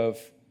in need of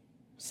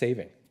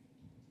saving. So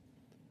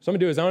what I'm going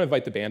to do is I'm going to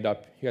invite the band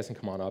up. You guys can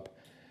come on up.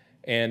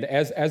 And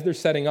as they're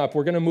setting up,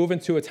 we're going to move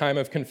into a time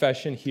of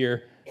confession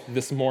here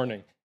this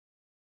morning.